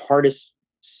think the hardest,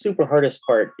 super hardest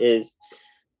part is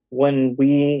when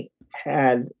we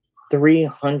had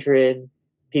 300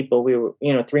 people, we were,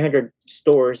 300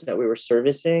 stores that we were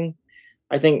servicing.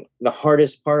 I think the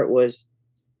hardest part was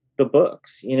the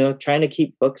books, trying to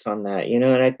keep books on that, and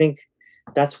I think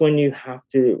that's when you have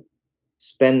to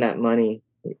spend that money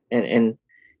and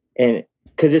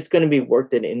because it's going to be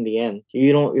worth it in the end.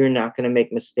 You're not going to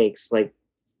make mistakes like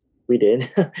we did.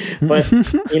 But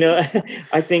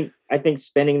I think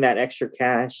spending that extra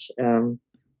cash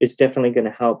is definitely going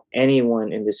to help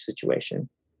anyone in this situation.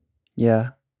 Yeah.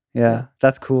 Yeah. Yeah.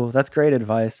 That's cool. That's great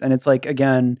advice. And it's like,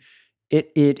 again,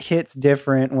 it hits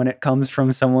different when it comes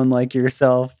from someone like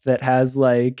yourself that has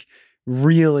like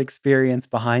real experience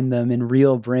behind them and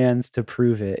real brands to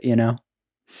prove it, you know?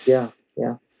 Yeah.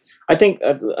 Yeah. I think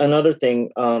another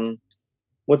thing,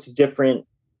 what's different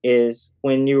is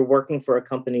when you're working for a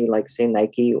company like, say,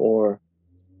 Nike or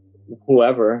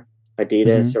whoever,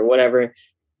 Adidas Mhm. or whatever,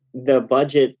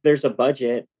 there's a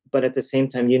budget, but at the same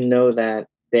time, that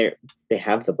they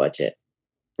have the budget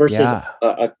versus Yeah.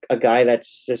 a guy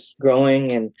that's just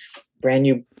growing and brand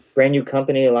new, brand new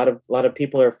company. A lot of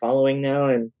people are following now,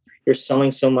 and you're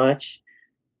selling so much.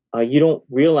 You don't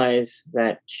realize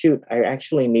that, shoot, I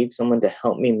actually need someone to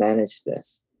help me manage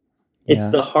this. It's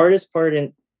Yeah. the hardest part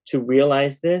to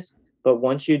realize this, but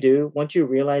once you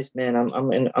realize, man,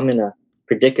 I'm in a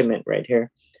predicament right here.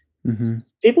 Mhm.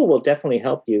 People will definitely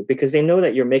help you because they know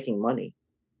that you're making money.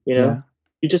 You know, Yeah.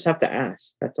 you just have to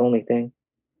ask. That's the only thing.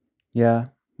 Yeah.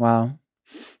 Wow.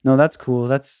 No, that's cool.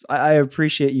 I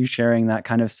appreciate you sharing that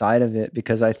kind of side of it,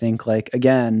 because I think like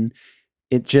again,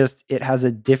 it has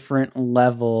a different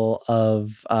level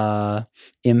of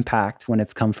impact when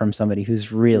it's come from somebody who's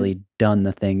Mm. really done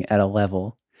the thing at a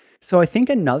level. So I think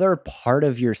another part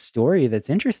of your story that's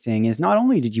interesting is not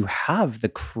only did you have the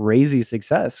crazy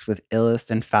success with Illest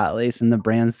and Fatlace and the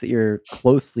brands that you're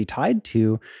closely tied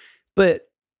to, but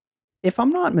if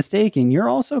I'm not mistaken, you're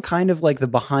also kind of like the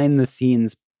behind the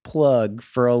scenes plug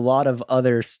for a lot of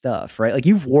other stuff, right? Like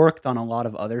you've worked on a lot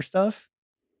of other stuff.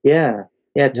 Yeah,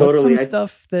 yeah, What's totally. some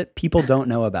stuff that people don't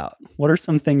know about? What are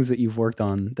some things that you've worked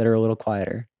on that are a little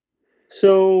quieter?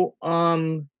 So,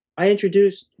 I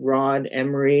introduced Rod,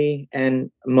 Emery, and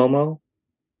Momo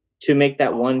to make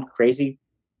that one Oh, crazy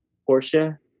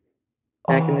Porsche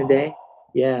back in the oh, day.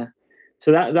 Yeah.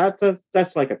 So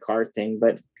that's like a car thing,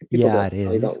 but people yeah, don't it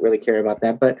really is. don't really care about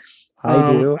that. But I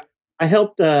um, do. I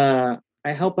helped.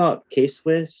 I help out K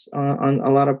Swiss on a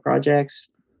lot of projects.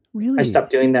 I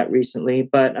stopped Really? doing that recently,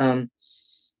 but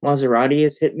Maserati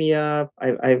has hit me up.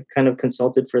 I've kind of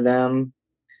consulted for them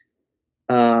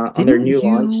on their Didn't new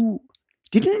launch. you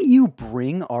didn't you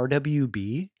bring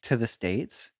RWB to the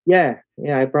States? Yeah,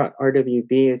 yeah. I brought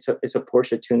RWB. It's a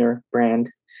Porsche tuner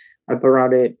brand. I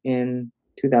brought it in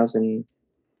 2000.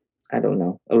 I don't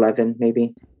know, 11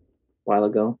 maybe, a while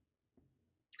ago.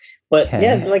 But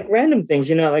yeah, Okay. like random things.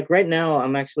 Like right now,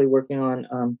 I'm actually working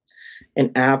on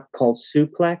an app called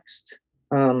Suplexed.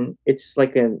 It's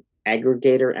like an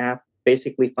aggregator app.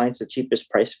 Basically, finds the cheapest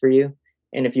price for you,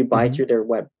 and if you buy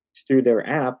Mhm. through their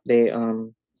app, they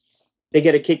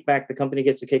get a kickback. The company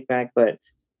gets a kickback, but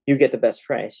you get the best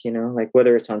price. Like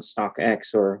whether it's on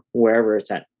StockX or wherever it's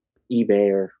at,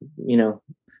 eBay or you know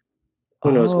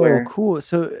who knows Oh, where. cool.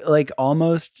 So like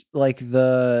almost like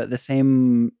the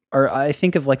same, or I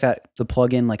think of like that the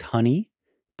plugin like Honey,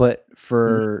 but Mhm.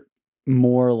 for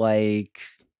more like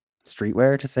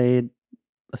streetwear, to say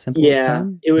a simple Yeah,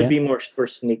 term. it would Yeah. be more for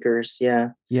sneakers.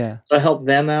 Yeah, Yeah. so I help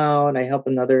them out. I help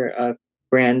another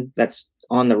brand that's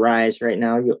on the rise right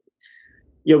now.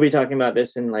 You'll be talking about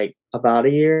this in like about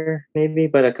a year, maybe.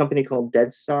 But a company called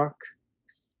Deadstock.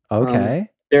 Um, Okay.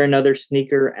 they're another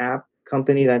sneaker app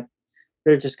company that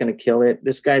they're just gonna kill it.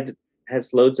 This guy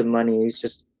has loads of money. He's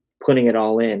just putting it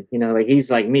all in, you know, like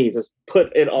he's like me, just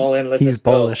put it all in. Let's he's just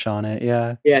go. bullish on it.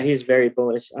 Yeah. Yeah. He's very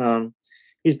bullish.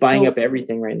 He's buying up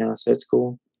everything right now. So it's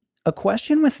cool. A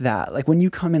question with that, like when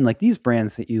you come in, like these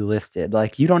brands that you listed,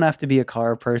 like you don't have to be a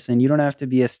car person. You don't have to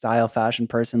be a style fashion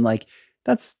person. Like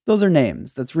those are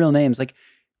names. That's real names. Like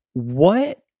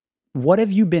what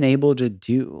have you been able to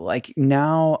do? Like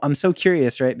now I'm so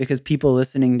curious, right? Because people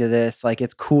listening to this, like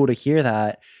it's cool to hear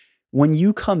that. When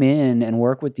you come in and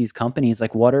work with these companies,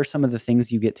 like what are some of the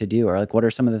things you get to do? Or like what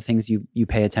are some of the things you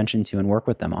pay attention to and work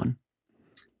with them on?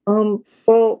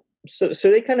 Well, so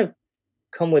they kind of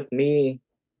come with me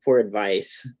for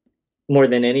advice more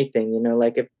than anything, you know,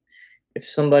 like if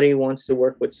somebody wants to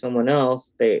work with someone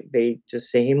else, they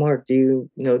just say, hey Mark, do you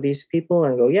know these people?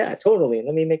 And I go, yeah, totally,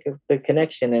 let me make the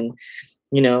connection. And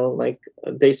you know, like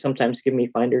they sometimes give me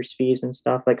finder's fees and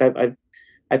stuff. Like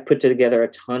I put together a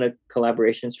ton of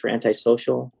collaborations for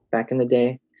Antisocial back in the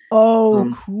day.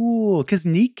 Oh, cool. Because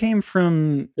Neek came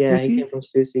from Yeah, Stussy? he came from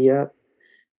Stussy, yep.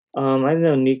 I've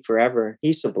known Neek forever. He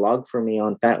used to blog for me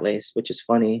on Fatlace, which is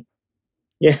funny.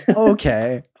 Yeah.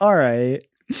 Okay. All right.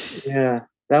 Yeah.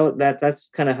 That's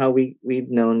kind of how we've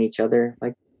known each other.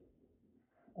 Like,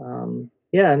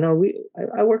 yeah, no,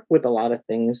 I work with a lot of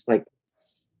things, like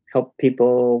help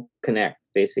people connect.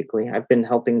 Basically, I've been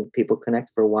helping people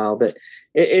connect for a while, but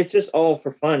it's just all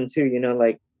for fun too. You know,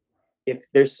 like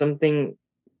if there's something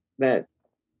that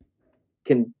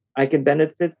I could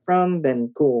benefit from,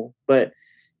 then cool. But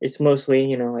it's mostly,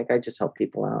 you know, like I just help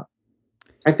people out.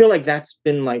 I feel like that's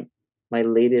been like my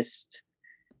latest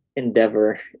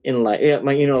endeavor in life. Yeah,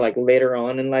 you know, like later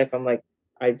on in life, I'm like,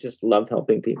 I just love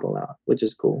helping people out, which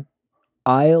is cool.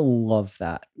 I love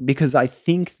that because I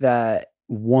think that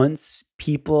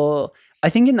I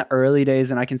think in the early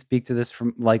days, and I can speak to this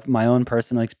from like my own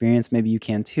personal experience, maybe you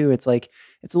can too. It's like,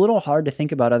 it's a little hard to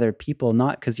think about other people,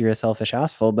 not because you're a selfish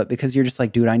asshole, but because you're just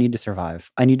like, dude, I need to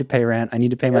survive. I need to pay rent. I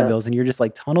need to pay my bills. And you're just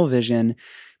like tunnel vision.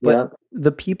 But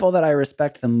the people that I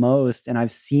respect the most, and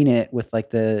I've seen it with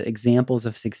like the examples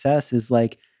of success, is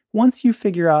like, once you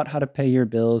figure out how to pay your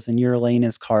bills and your lane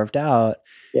is carved out,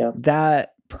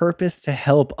 that purpose to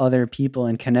help other people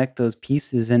and connect those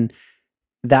pieces, and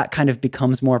that kind of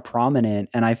becomes more prominent.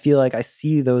 And I feel like I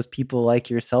see those people like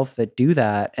yourself that do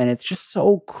that, and it's just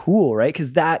so cool, right?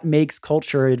 Because that makes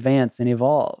culture advance and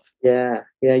evolve. Yeah,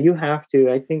 you have to.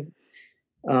 I think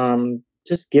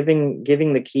just giving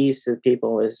the keys to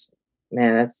people is,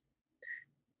 man, that's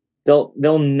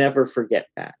they'll never forget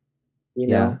that, you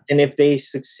know. And if they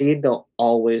succeed, they'll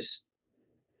always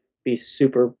be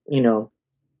super, you know,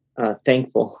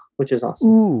 thankful, which is awesome.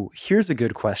 Ooh, here's a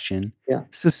good question. Yeah.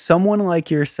 So someone like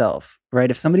yourself,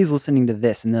 right? If somebody's listening to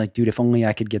this and they're like, dude, if only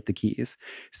I could get the keys.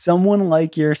 Someone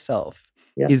like yourself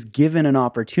is given an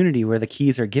opportunity where the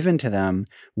keys are given to them.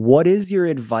 What is your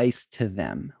advice to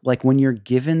them? Like when you're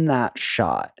given that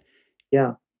shot?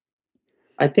 Yeah.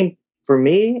 I think for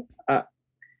me,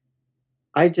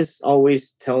 I just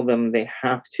always tell them they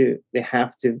have to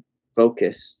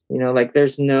focus, you know, like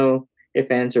there's no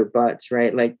ifs, ands, or buts,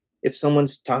 right? Like if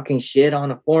someone's talking shit on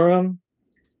a forum,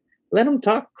 let them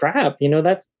talk crap, you know,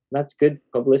 that's good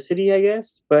publicity, I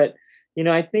guess. But, you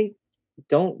know, I think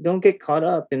don't get caught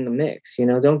up in the mix, you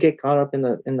know, don't get caught up in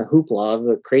the hoopla of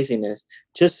the craziness.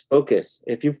 Just focus.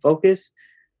 If you focus,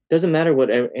 doesn't matter what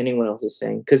anyone else is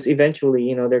saying, because eventually,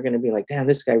 you know, they're going to be like, damn,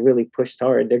 this guy really pushed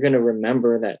hard. They're going to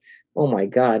remember that, oh my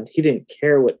God, he didn't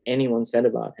care what anyone said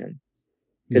about him,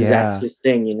 because that's his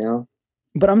thing, you know.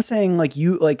 But I'm saying like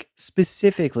you, like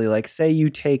specifically, like say you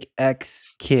take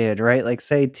X kid, right? Like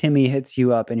say Timmy hits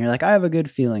you up and you're like, I have a good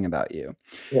feeling about you.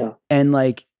 Yeah. And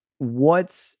like,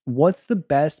 what's the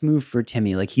best move for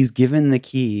Timmy? Like he's given the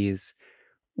keys.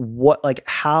 What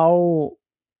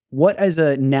as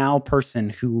a now person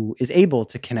who is able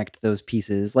to connect those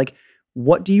pieces, like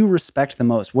what do you respect the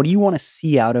most? What do you want to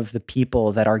see out of the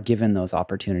people that are given those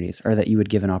opportunities, or that you would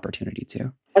give an opportunity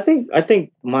to? I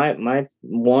think my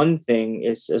one thing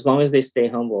is, as long as they stay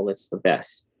humble, it's the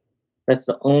best. That's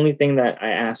the only thing that I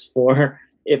ask for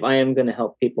if I am going to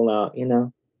help people out, you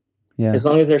know. Yeah. As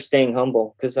long as they're staying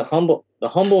humble, because the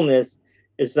humbleness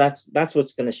is that's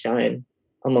what's going to shine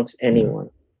amongst anyone,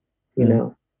 you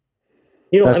know.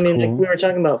 You know, that's, I mean, cool. Like we were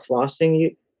talking about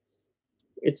flossing,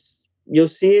 you'll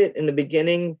see it in the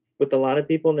beginning with a lot of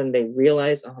people, and then they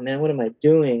realize, oh man, what am I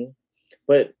doing?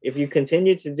 But if you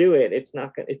continue to do it, it's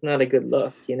not a good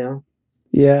look, you know?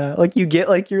 Yeah. Like you get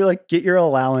like, you're like, get your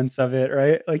allowance of it,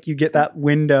 right? Like you get that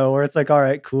window where it's like, all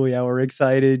right, cool. Yeah. We're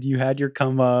excited. You had your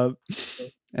come up,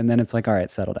 and then it's like, all right,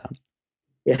 settle down.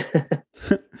 Yeah.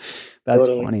 That's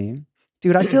totally funny.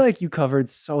 Dude, I feel like you covered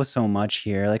so much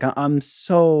here. Like, I'm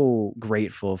so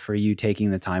grateful for you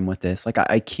taking the time with this. Like,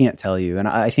 I can't tell you. And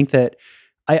I think that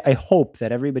I hope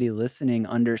that everybody listening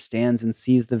understands and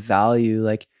sees the value.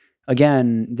 Like,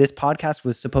 again, this podcast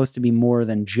was supposed to be more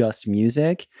than just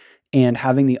music. And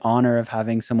having the honor of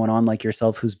having someone on like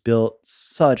yourself who's built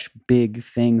such big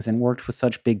things and worked with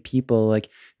such big people, like,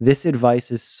 this advice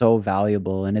is so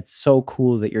valuable. And it's so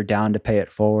cool that you're down to pay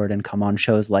it forward and come on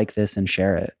shows like this and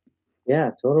share it.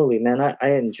 Yeah, totally, man.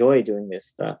 I enjoy doing this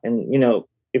stuff, and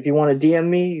if you want to DM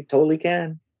me, you totally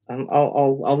can.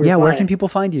 I'll reply. Yeah, where can people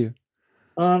find you?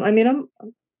 I mean, I'm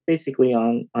basically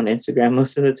on Instagram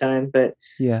most of the time, but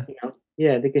Yeah,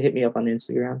 yeah, they could hit me up on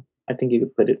Instagram. I think you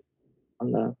could put it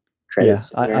on the yeah,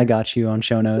 credits. I got you on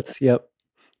show notes. Yep,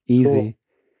 Cool. easy,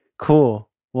 cool.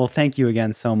 Well, thank you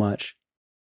again so much.